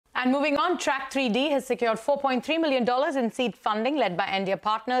And moving on, Track3D has secured $4.3 million in seed funding led by Endiya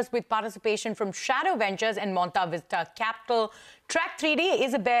Partners with participation from Shadow Ventures and Monta Vista Capital. Track3D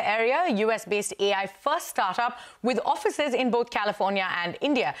is a Bay Area, US-based AI-first startup with offices in both California and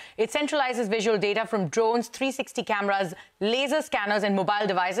India. It centralizes visual data from drones, 360 cameras, laser scanners and mobile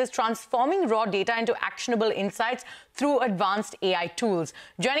devices, transforming raw data into actionable insights through advanced AI tools.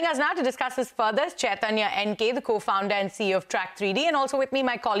 Joining us now to discuss this further is Chaitanya NK, the co-founder and CEO of Track3D, and also with me,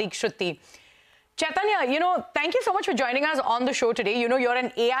 my colleague Shruti. Chaitanya, thank you so much for joining us on the show today. You're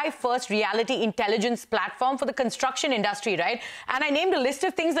an AI-first reality intelligence platform for the construction industry, right? And I named a list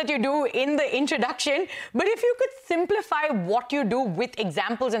of things that you do in the introduction. But if you could simplify what you do with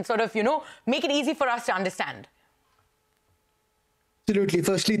examples and sort of, make it easy for us to understand. Absolutely.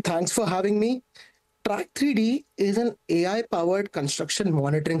 Firstly, thanks for having me. Track3D is an AI-powered construction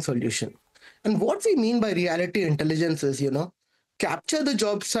monitoring solution. And what we mean by reality intelligence is, capture the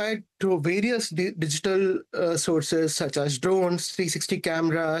job site through various digital sources such as drones, 360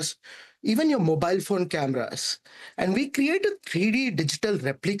 cameras, even your mobile phone cameras. And we create a 3D digital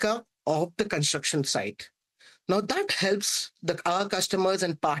replica of the construction site. Now that helps our customers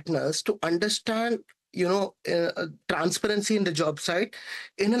and partners to understand, transparency in the job site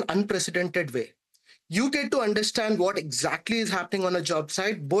in an unprecedented way. You get to understand what exactly is happening on a job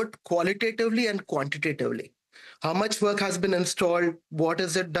site, both qualitatively and quantitatively. How much work has been installed? What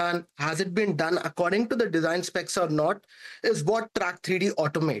is it done? Has it been done according to the design specs or not? Is what Track3D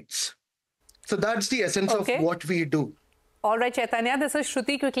automates. So that's the essence of what we do. All right, Chaitanya, this is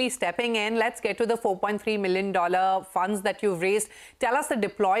Shruti quickly stepping in. Let's get to the $4.3 million funds that you've raised. Tell us the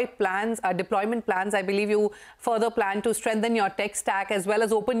deployment plans. I believe you further plan to strengthen your tech stack as well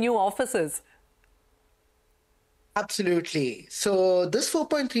as open new offices. Absolutely. So this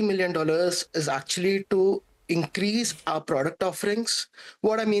 $4.3 million is actually to increase our product offerings.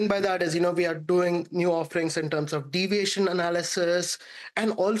 What I mean by that is, we are doing new offerings in terms of deviation analysis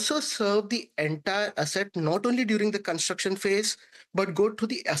and also serve the entire asset, not only during the construction phase, but go to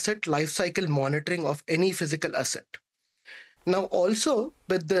the asset lifecycle monitoring of any physical asset. Now, also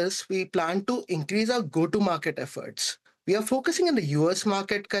with this, we plan to increase our go-to-market efforts. We are focusing on the US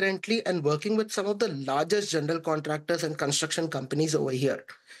market currently and working with some of the largest general contractors and construction companies over here.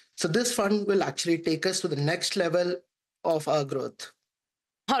 So this fund will actually take us to the next level of our growth.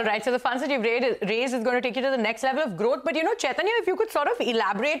 All right, so the funds that you've raised is going to take you to the next level of growth. But, Chaitanya, if you could sort of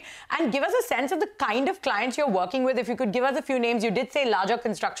elaborate and give us a sense of the kind of clients you're working with, if you could give us a few names. You did say larger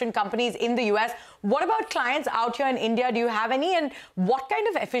construction companies in the US. What about clients out here in India? Do you have any? And what kind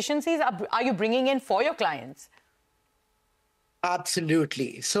of efficiencies are you bringing in for your clients?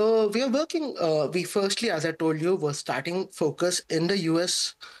 Absolutely. So we are working, we firstly, as I told you, were starting focus in the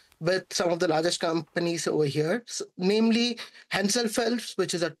US with some of the largest companies over here, namely Hensel Phelps,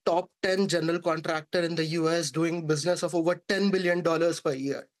 which is a top 10 general contractor in the US doing business of over $10 billion per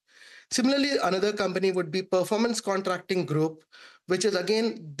year. Similarly, another company would be Performance Contracting Group, which is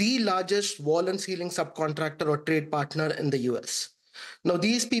again the largest wall and ceiling subcontractor or trade partner in the US. Now,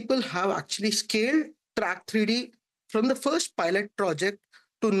 these people have actually scaled Track3D from the first pilot project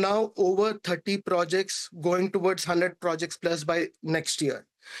to now over 30 projects, going towards 100 projects plus by next year.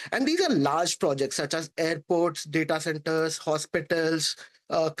 And these are large projects such as airports, data centers, hospitals,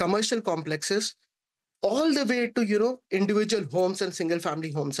 commercial complexes, all the way to, individual homes and single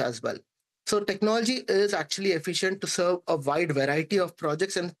family homes as well. So technology is actually efficient to serve a wide variety of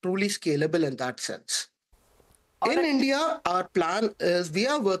projects and truly scalable in that sense. In India, our plan is we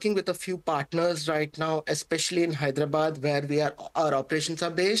are working with a few partners right now, especially in Hyderabad, where our operations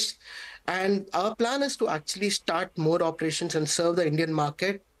are based. And our plan is to actually start more operations and serve the Indian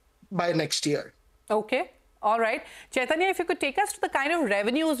market by next year. Okay. All right. Chaitanya, if you could take us to the kind of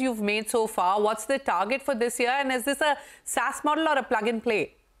revenues you've made so far, what's the target for this year? And is this a SaaS model or a plug and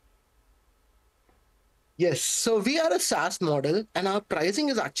play? Yes. So we are a SaaS model and our pricing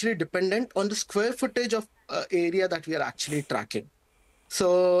is actually dependent on the square footage of area that we are actually tracking.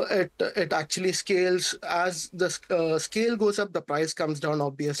 So it actually scales as the scale goes up, the price comes down.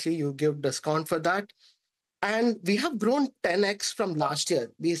 Obviously, you give discount for that. And we have grown 10x from last year.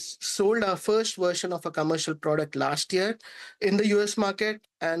 We sold our first version of a commercial product last year in the US market.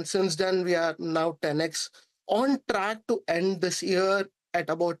 And since then, we are now 10x on track to end this year at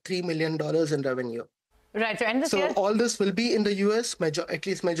about $3 million in revenue. Right. So end this year. So all this will be in the US, at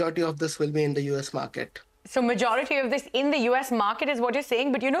least majority of this will be in the US market. So majority of this in the US market is what you're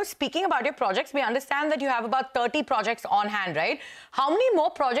saying. But, speaking about your projects, we understand that you have about 30 projects on hand, right? How many more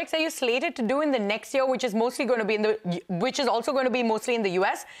projects are you slated to do in the next year, which is mostly going to be which is also going to be mostly in the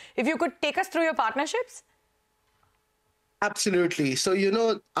US? If you could take us through your partnerships. Absolutely.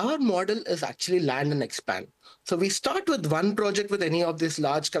 So, our model is actually land and expand. So we start with one project with any of these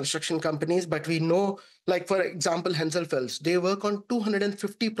large construction companies, but we know, like, for example, Hensel Phelps, they work on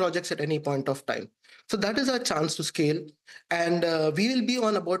 250 projects at any point of time. So that is our chance to scale. And we will be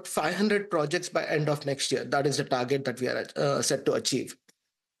on about 500 projects by end of next year. That is the target that we are set to achieve.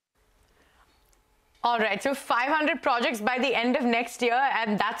 All right, so 500 projects by the end of next year,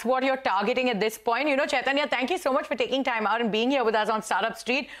 and that's what you're targeting at this point. Chaitanya, thank you so much for taking time out and being here with us on Startup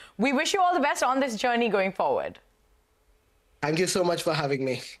Street. We wish you all the best on this journey going forward. Thank you so much for having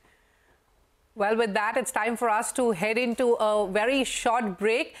me. Well, with that, it's time for us to head into a very short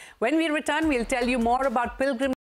break. When we return, we'll tell you more about Pilgrim